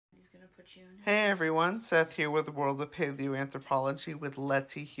gonna put you in. Hey everyone, Seth here with the World of Paleoanthropology with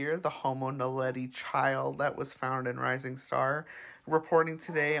Letty here, the Homo naledi child that was found in Rising Star. Reporting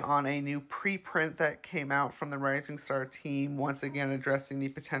today on a new preprint that came out from the Rising Star team, once again addressing the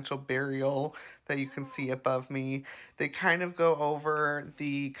potential burial that you can see above me. They kind of go over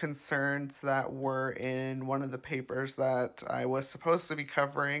the concerns that were in one of the papers that I was supposed to be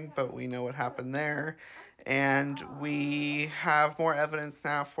covering, but we know what happened there. And we have more evidence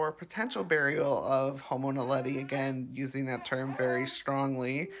now for potential burial of Homo naledi, again, using that term very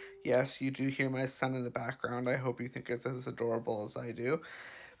strongly. Yes, you do hear my son in the background. I hope you think it's as adorable as I do.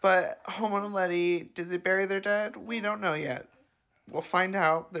 But Homo naledi, did they bury their dead? We don't know yet. We'll find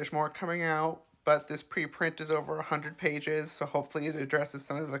out. There's more coming out. But this preprint is over 100 pages, so hopefully it addresses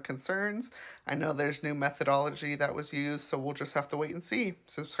some of the concerns. I know there's new methodology that was used, so we'll just have to wait and see.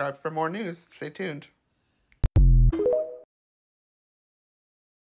 Subscribe for more news. Stay tuned.